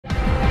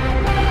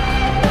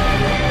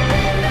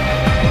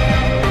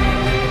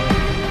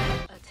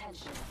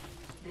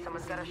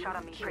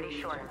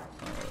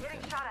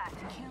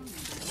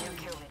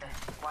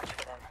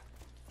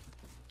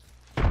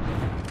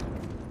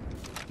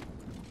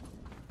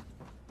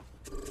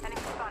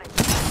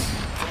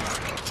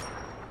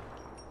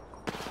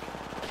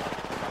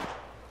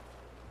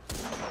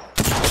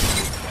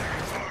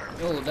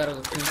उधर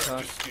 3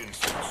 shot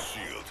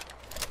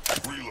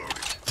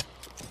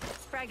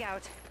Frag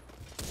out.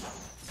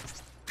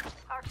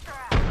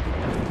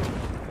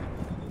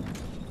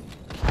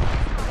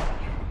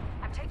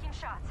 I'm taking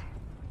shots.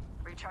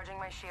 Recharging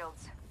my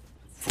shields.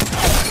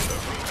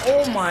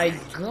 Oh my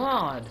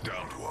god.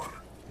 Downed one.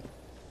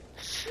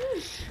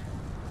 Sheesh.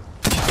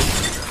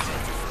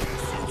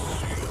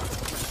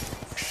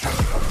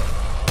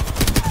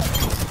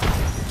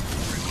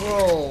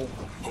 Bro.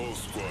 Whole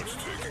squad's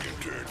taking a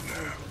dirt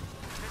nap.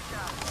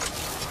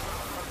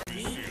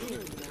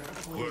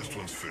 Last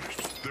one's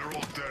finished. They're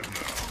all dead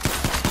now.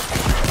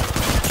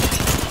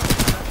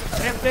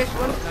 Refresh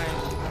one.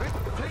 Nice.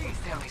 Please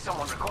tell me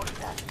someone recorded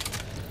that.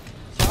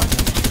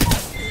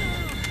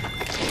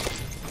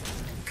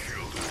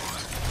 Killed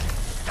one.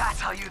 That's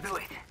how you do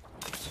it.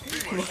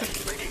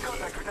 Making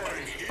contact with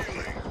enemy.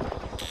 Healing.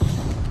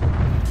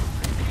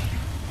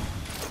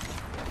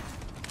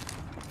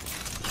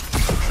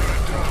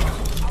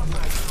 I'm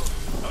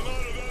out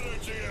of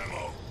energy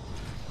ammo.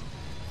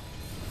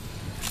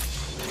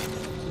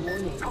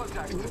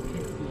 Contact.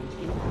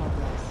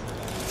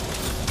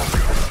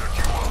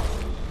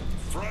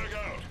 Frag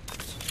out.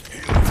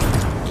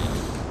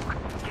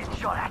 Getting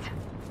shot at.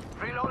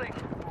 Reloading.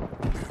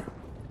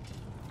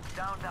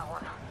 Down that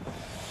one.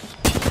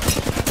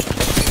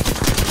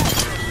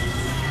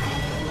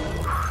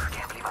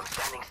 Can't believe I'm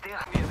standing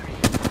still. Reloading.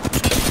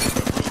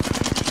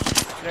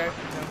 That was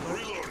the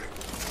last one.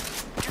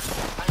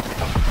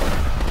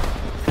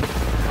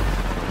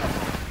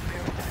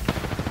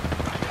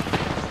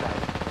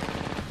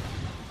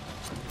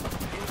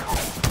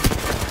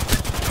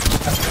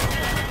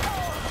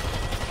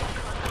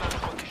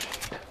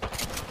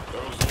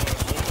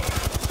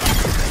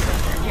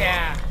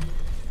 Yeah.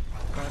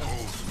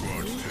 Whole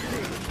squad's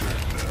taking a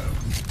dirt nap.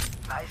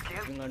 Nice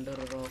kill. Under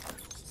a rock.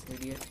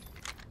 Idiot.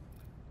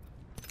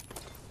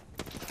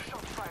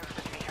 Shot fires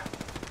at me.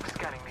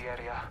 Scanning the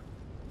area.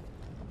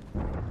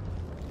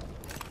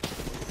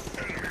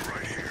 Enemy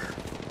right here.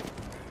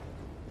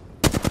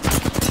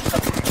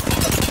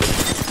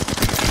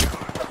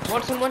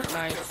 What's someone?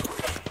 Nice.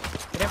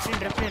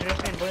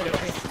 Refrain, boy,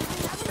 refrain.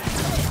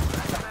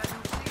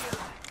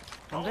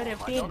 I'm the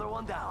refrain. Another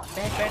one down.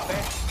 Bad.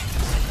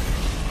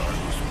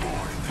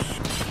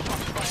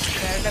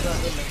 Bad लगा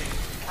दो लगे.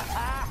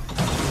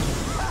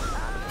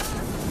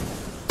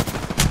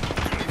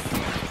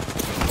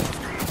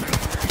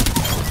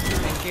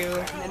 Thank you.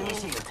 Enemy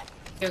shield.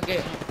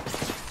 Okay.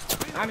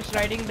 I'm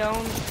sliding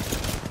down.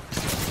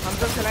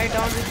 Hamza, slide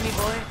down with me,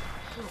 boy.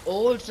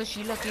 Oh, it's a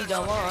Sheila ki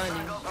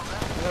Jawani.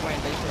 Never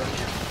mind, sorry.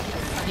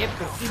 Yep,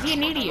 is he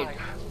an idiot?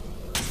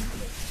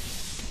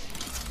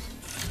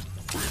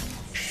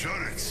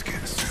 Shut it,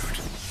 skin suit.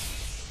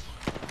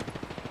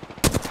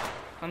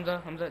 Hamza,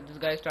 this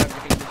guy is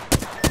targeting me.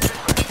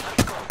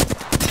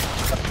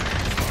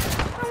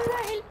 Hamza,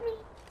 help me.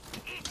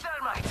 Eat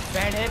thermite.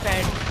 Pad है,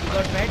 pad. You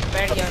got pad?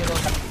 Pad यहाँ लगाओ.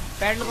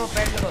 Pad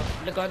लगाओ.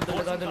 लगा दो.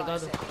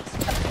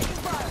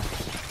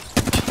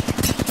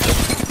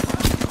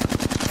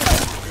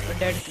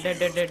 Dead.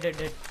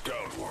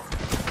 Down one.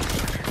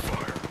 Taking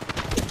fire.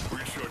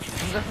 Recharging.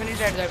 Hamza, finish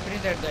that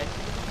guy.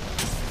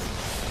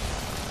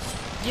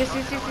 Yes.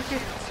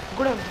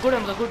 Good,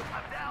 Hamza, good.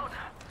 I'm down.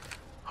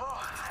 Oh,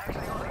 I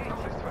actually got hit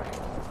this way.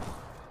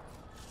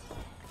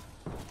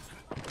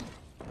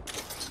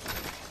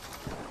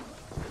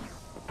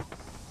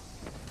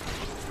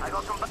 I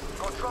got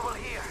trouble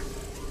here.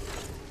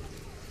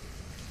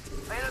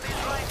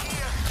 Enemies right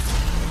here.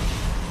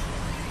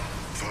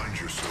 Find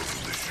yourself in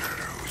the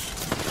shadows.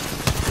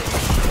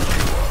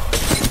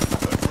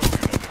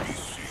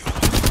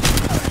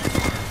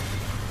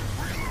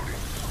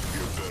 Reloading.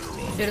 You're better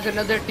off. There is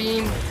another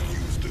team.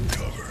 Use the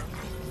cover.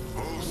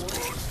 Whole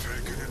squad's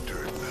taking a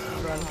dirt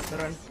nap.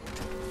 Run.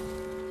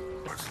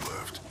 What's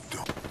left?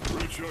 Don't.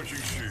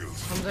 Recharging shields.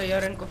 Hamza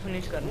यार इनको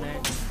finish करना है.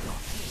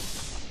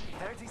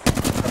 30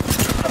 seconds.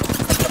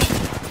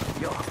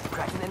 Yo,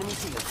 crack an enemy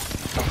shield.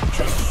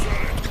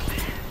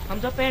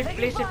 Hamza pad,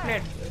 place it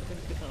flat.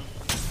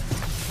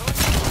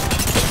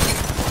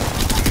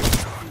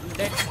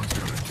 Dead.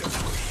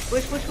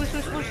 Push.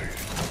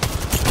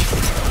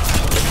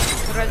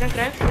 Horizon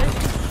crack. Yes.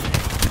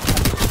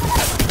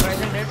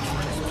 Horizon dead.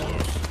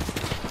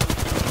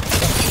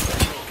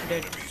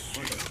 Dead.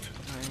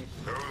 Nice.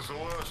 That was the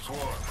last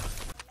one.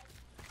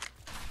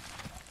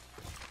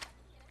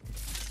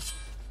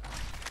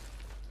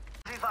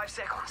 35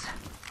 seconds,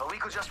 but we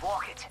could just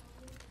walk it.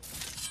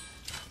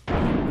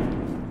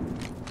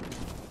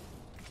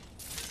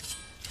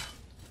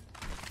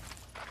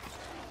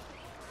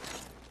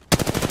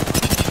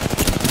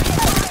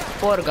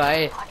 Poor guy.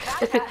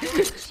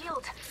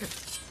 Shield.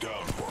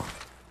 Down one.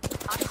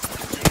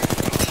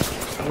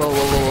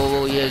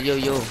 Whoa.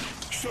 Yo.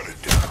 Shut it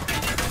down.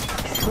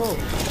 Whoa.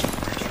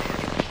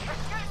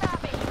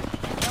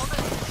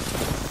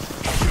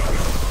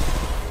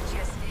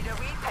 Just need a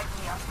repick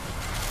me up.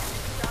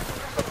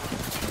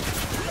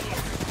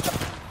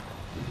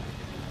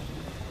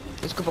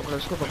 इसको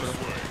पकड़ो.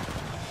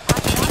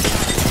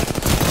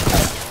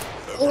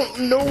 Oh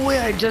no way!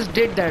 I just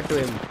did that to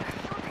him.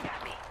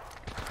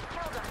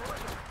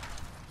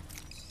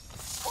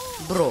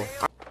 bro.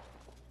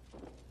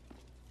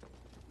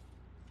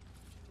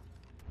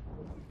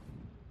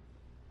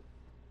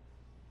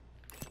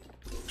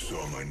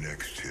 Saw my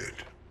next hit.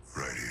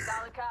 Right here.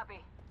 Solid copy.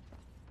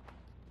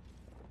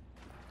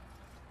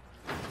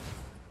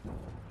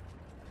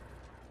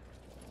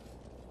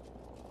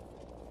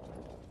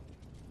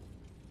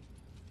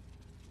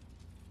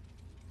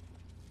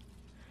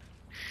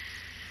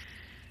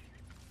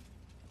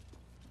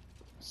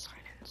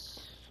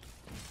 Silence.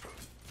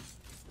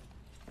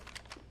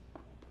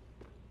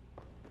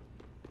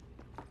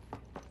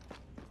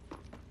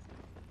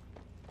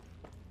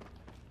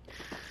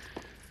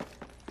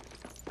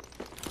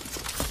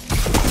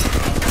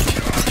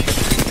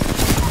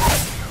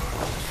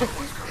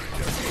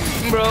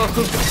 Bro,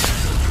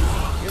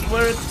 it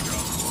worked.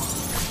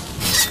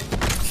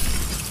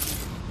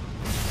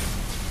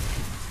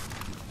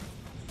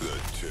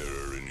 That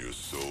terror in your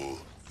soul,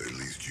 at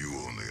least you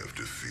only have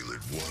to feel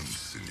it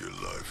once in your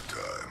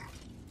lifetime.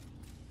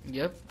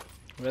 Yep,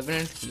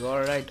 Revenant, you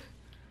are right.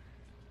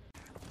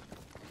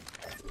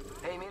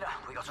 Hey, Mira,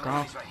 we got some कहाँ?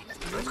 enemies ready.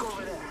 Let's go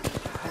over there.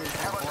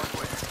 How about this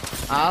way?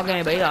 आ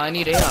गए भाई, आ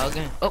नहीं रहे, आ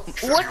गए. Oh,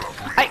 what?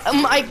 I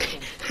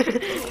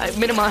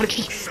मैंने मार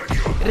की.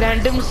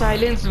 Random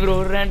silence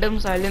bro, random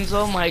silence.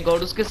 Oh my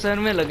god, उसके सर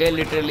में लगे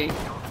literally.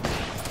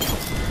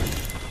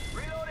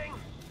 Reloading.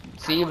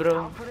 See bro.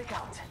 Out for the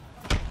count.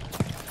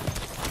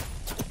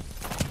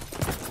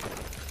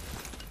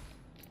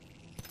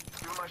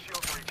 Give my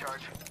shield to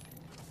recharge.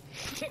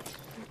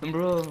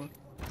 Bro.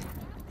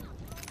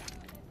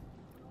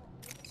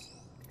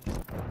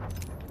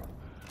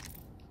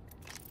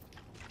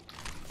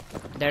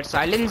 That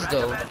silence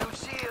though. Abandoned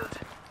shield.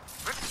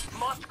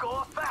 Must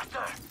go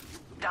faster.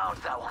 Down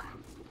that one.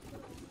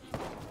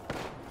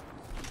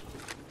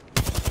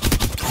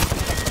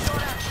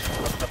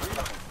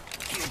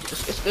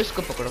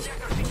 इसको पकड़ो.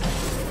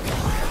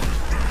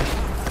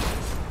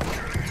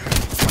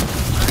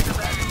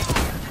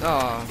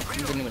 Ah,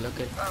 मुझे नहीं मिला.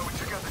 Okay. We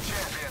took out the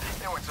champion.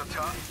 It went so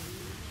tough.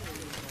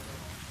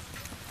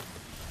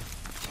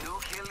 New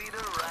kill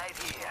leader right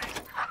here.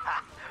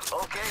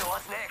 Okay,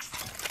 what's next?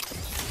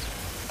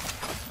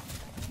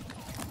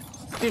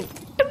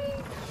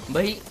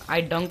 Bhai,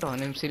 I dunked on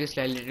him.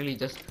 Seriously, I literally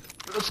just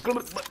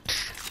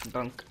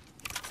dunk.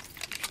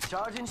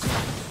 Charging.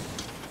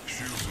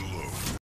 Shields alone.